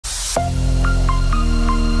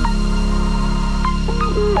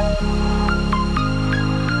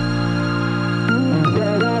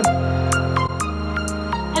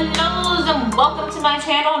Welcome to my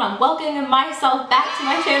channel, and I'm welcoming myself back to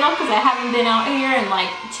my channel because I haven't been out here in like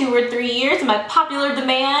 2 or 3 years, and by popular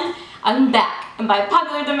demand I'm back. And by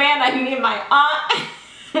popular demand I mean my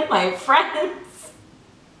aunt, my friends,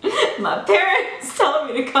 my parents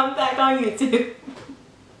telling me to come back on YouTube.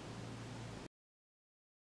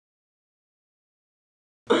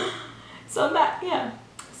 So I'm back, yeah.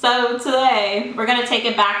 So today we're gonna take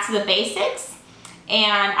it back to the basics,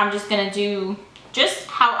 and I'm just gonna do just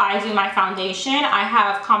how I do my foundation. I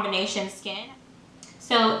have combination skin.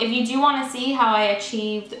 So if you do want to see how I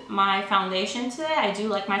achieved my foundation today, I do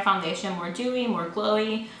like my foundation more dewy, more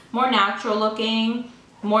glowy, more natural looking,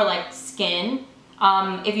 more like skin.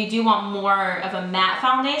 If you do want more of a matte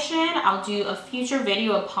foundation, I'll do a future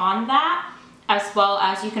video upon that, as well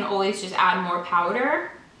as you can always just add more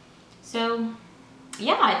powder. So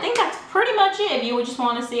yeah, I think that's pretty much it. If you would just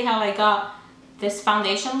want to see how I got this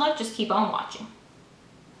foundation look, just keep on watching.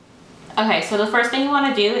 Okay, so the first thing you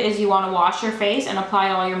want to do is you want to wash your face and apply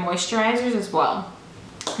all your moisturizers as well.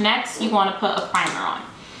 Next, you want to put a primer on.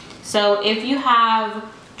 So if you have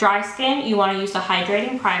dry skin, you want to use a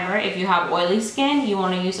hydrating primer. If you have oily skin, you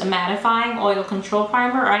want to use a mattifying oil control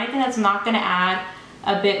primer, or anything that's not going to add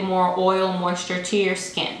a bit more oil moisture to your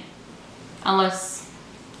skin. Unless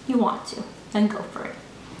you want to, then go for it.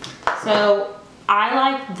 So I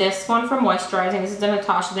like this one for moisturizing. This is the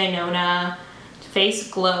NATASHA DENONA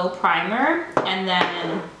Face Glow Primer, and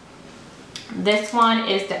then this one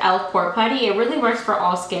is the PORE Putty. It really works for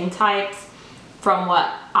all skin types from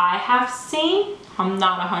what I have seen. I'm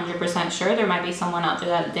not 100% sure. There might be someone out there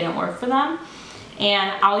that didn't work for them.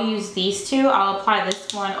 And I'll use these two. I'll apply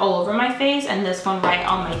this one all over my face and this one right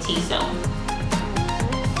on my T-zone.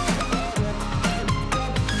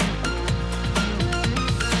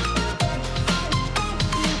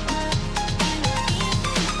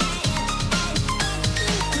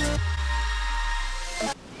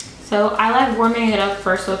 So I like warming it up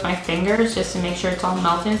first with my fingers just to make sure it's all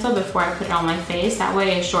melting so before I put it on my face. That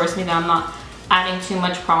way it assures me that I'm not adding too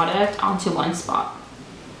much product onto one spot.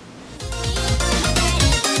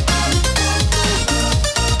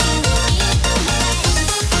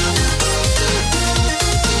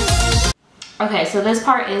 Okay, so this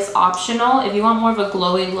part is optional. If you want more of a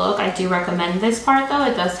glowy look, I do recommend this part though.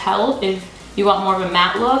 It does help. If you want more of a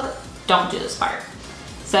matte look, don't do this part.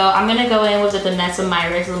 So I'm going to go in with the DANESSA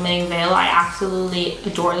MYRICKS Illuminating Veil. I absolutely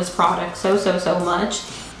adore this product so much.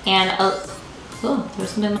 And, oh,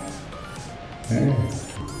 there's something. Hey.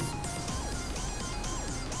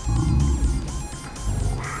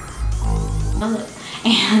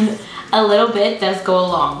 And a little bit does go a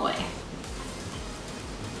long way.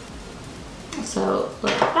 So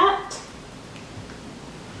look at that.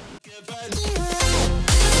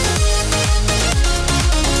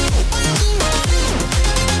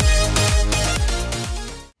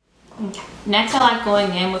 Next, I like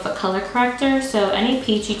going in with a color corrector. So any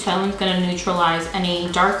peachy tone is going to neutralize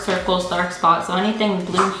any dark circles, dark spots, so anything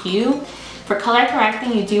blue hue. For color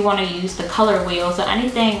correcting, you do want to use the color wheel. So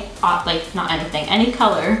anything, any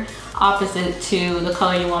color opposite to the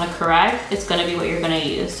color you want to correct, it's going to be what you're going to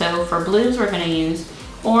use. So for blues, we're going to use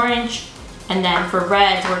orange. And then for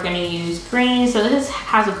reds, we're going to use green. So this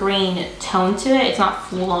has a green tone to it. It's not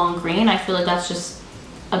full on green. I feel like that's just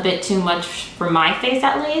a bit too much for my face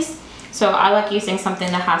at least. So I like using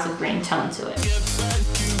something that has a green tone to it.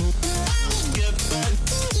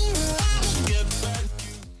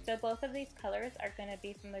 So both of these colors are going to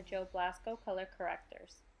be from the BLASCO color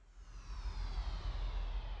correctors.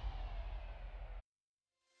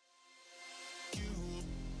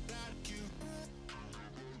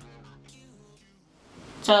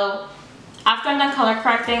 So after I'm done color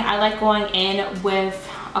correcting, I like going in with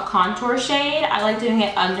a contour shade. I like doing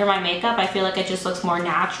it under my makeup. I feel like it just looks more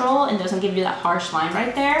natural and doesn't give you that harsh line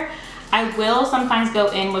right there. I will sometimes go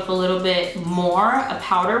in with a little bit more, a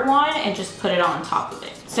powder one, and just put it on top of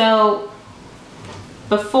it. So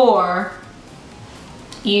before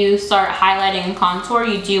you start highlighting and contour,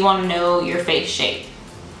 you do want to know your face shape.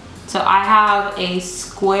 So I have a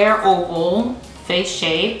square oval face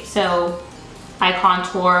shape, so I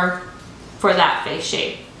contour for that face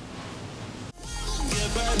shape.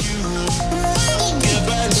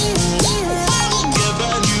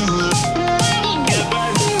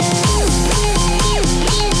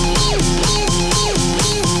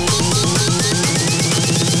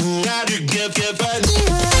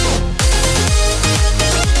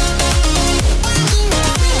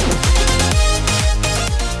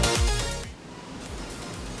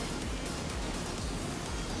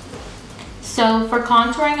 So for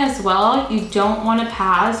contouring as well, you don't want to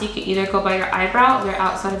pass. You can either go by your eyebrow or the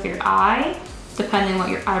outside of your eye, depending what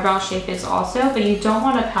your eyebrow shape is also, but you don't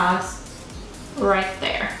want to pass right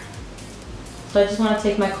there. So I just want to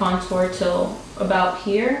take my contour till about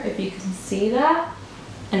here, if you can see that.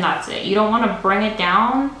 And that's it. You don't want to bring it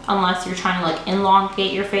down unless you're trying to like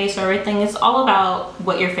elongate your face or everything. It's all about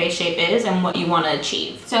what your face shape is and what you want to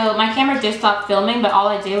achieve. So my camera did stop filming, but all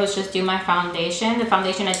I did was just do my foundation. The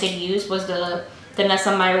foundation I did use was the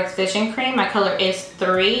DANESSA MYRICKS Vision Cream. My color is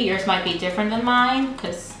 3. Yours might be different than mine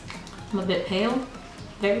because I'm a bit pale,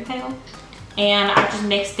 very pale. And I just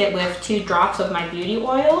mixed it with 2 drops of my beauty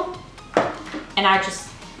oil. And I just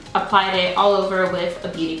applied it all over with a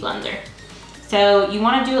beauty blender. So you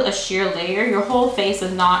want to do a sheer layer. Your whole face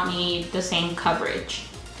does not need the same coverage.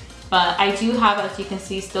 But I do have, as you can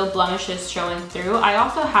see, still blemishes showing through. I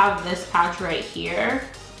also have this patch right here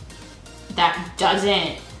that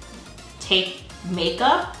doesn't take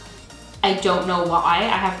makeup. I don't know why.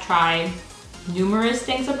 I have tried numerous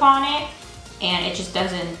things upon it and it just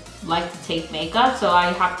doesn't like to take makeup. So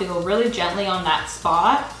I have to go really gently on that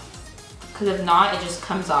spot. Because if not, it just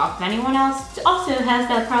comes off. If anyone else also has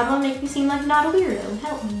that problem, make me seem like not a weirdo.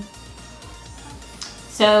 Help me.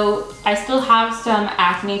 So I still have some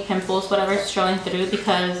acne, pimples, whatever showing through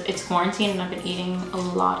because it's quarantine and I've been eating a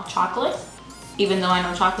lot of chocolate. Even though I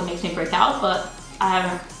know chocolate makes me break out, but I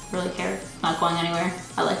haven't really cared. It's not going anywhere.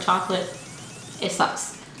 I like chocolate. It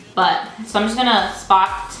sucks. But, so I'm just gonna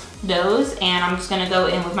spot those and I'm just gonna go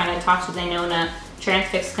in with my NATASHA DENONA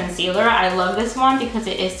TRANSFIX concealer. I love this one because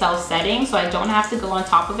it is self-setting, so I don't have to go on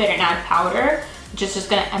top of it and add powder, which is just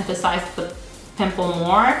going to emphasize the pimple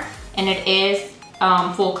more. And it is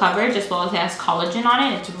full coverage as well as it has collagen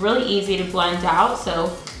on it. It's really easy to blend out,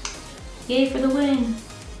 so yay for the win.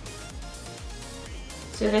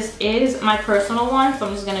 So this is my personal one, so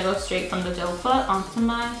I'm just going to go straight from the doe foot onto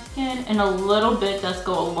my skin, and a little bit does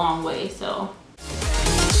go a long way, so.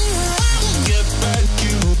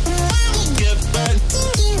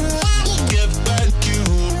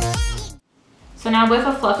 So now with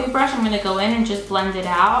a fluffy brush, I'm going to go in and just blend it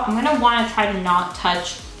out. I'm going to want to try to not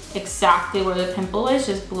touch exactly where the pimple is,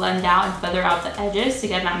 just blend out and feather out the edges to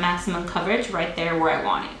get that maximum coverage right there where I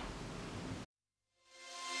want it.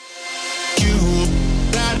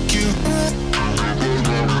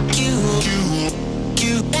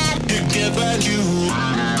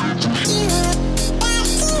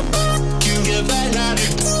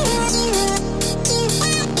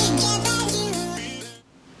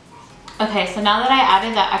 Okay, so now that I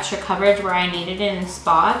added that extra coverage where I needed it in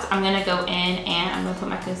spots, I'm going to go in and I'm going to put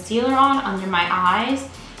my concealer on under my eyes.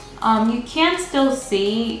 You can still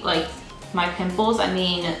see like my pimples. I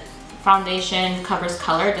mean, foundation covers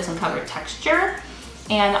color, it doesn't cover texture.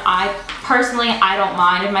 And I personally, I don't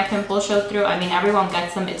mind if my pimples show through. I mean, everyone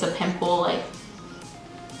gets them. It's a pimple, like,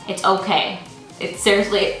 it's okay. It's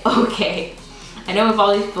seriously okay. I know with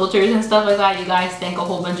all these filters and stuff like that, you guys think a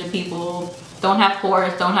whole bunch of people don't have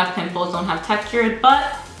pores, don't have pimples, don't have texture,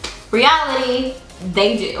 but reality,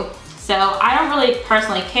 they do. So I don't really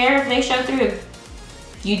personally care if they show through.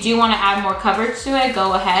 If you do want to add more coverage to it,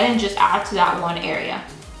 go ahead and just add to that one area.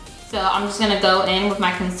 So I'm just gonna go in with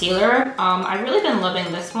my concealer. I've really been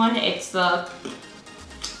loving this one. It's the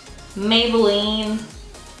Maybelline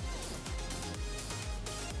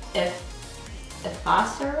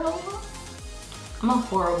Effacer. I'm a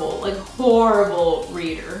horrible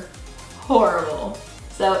reader. Horrible.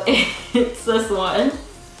 So it's this one.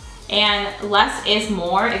 And less is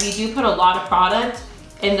more. If you do put a lot of product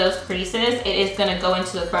in those creases, it is gonna go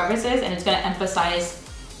into the crevices and it's gonna emphasize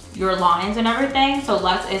your lines and everything. So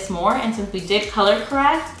less is more. And since we did color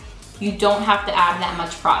correct, you don't have to add that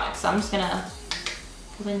much product. So I'm just gonna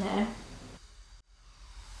go in there.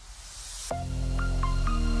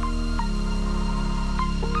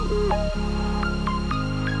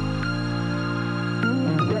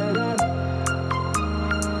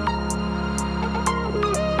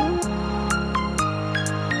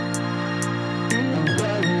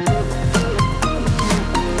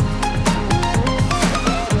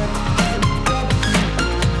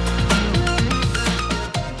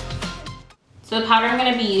 So the powder I'm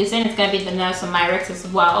going to be using, it's going to be the DANESSA MYRICKS as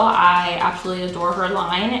well. I absolutely adore her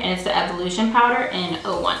line, and it's the Evolution powder in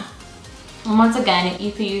 01. And once again,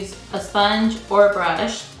 you could use a sponge or a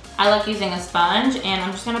brush. I like using a sponge, and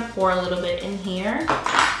I'm just going to pour a little bit in here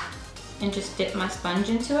and just dip my sponge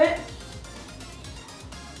into it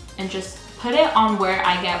and just put it on where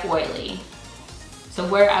I get oily. So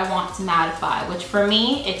where I want to mattify, which for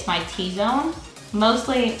me, it's my T-zone,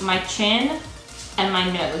 mostly my chin and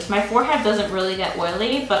my nose. My forehead doesn't really get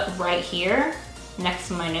oily, but right here next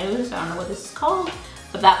to my nose. I don't know what this is called,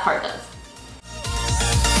 but that part does.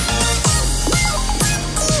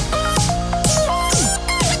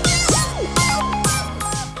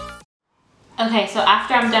 Okay, so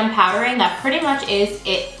after I'm done powdering, that pretty much is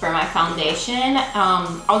it for my foundation.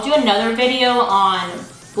 I'll do another video on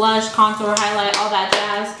blush, contour, highlight, all that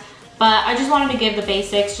jazz. But I just wanted to give the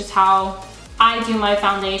basics, just how I do my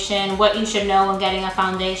foundation, what you should know when getting a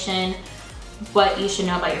foundation, what you should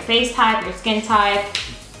know about your face type, your skin type,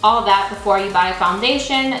 all that before you buy a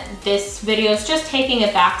foundation. This video is just taking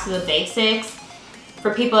it back to the basics.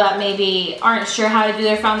 For people that maybe aren't sure how to do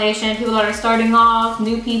their foundation, people that are starting off,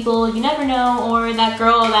 new people, you never know, or that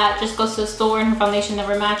girl that just goes to the store and her foundation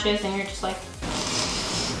never matches and you're just like,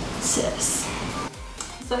 sis.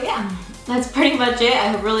 So yeah, that's pretty much it.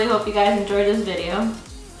 I really hope you guys enjoyed this video.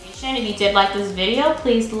 If you did like this video,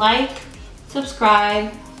 please like,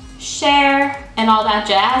 subscribe, share, and all that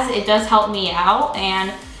jazz. It does help me out,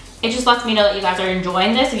 and it just lets me know that you guys are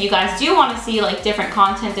enjoying this. If you guys do want to see like different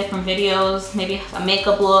content, different videos, maybe a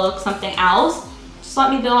makeup look, something else, just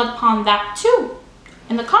let me build upon that too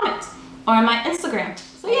in the comments or on my Instagram.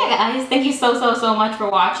 So yeah guys, thank you so much for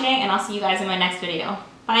watching, and I'll see you guys in my next video.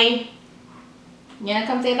 Bye. You gonna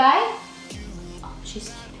come say bye? Oh,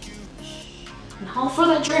 she's sleeping. Now for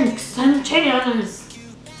the drinks and cheers.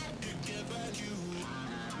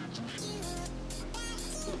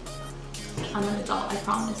 I'm an adult, I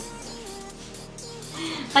promise.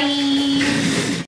 Bye.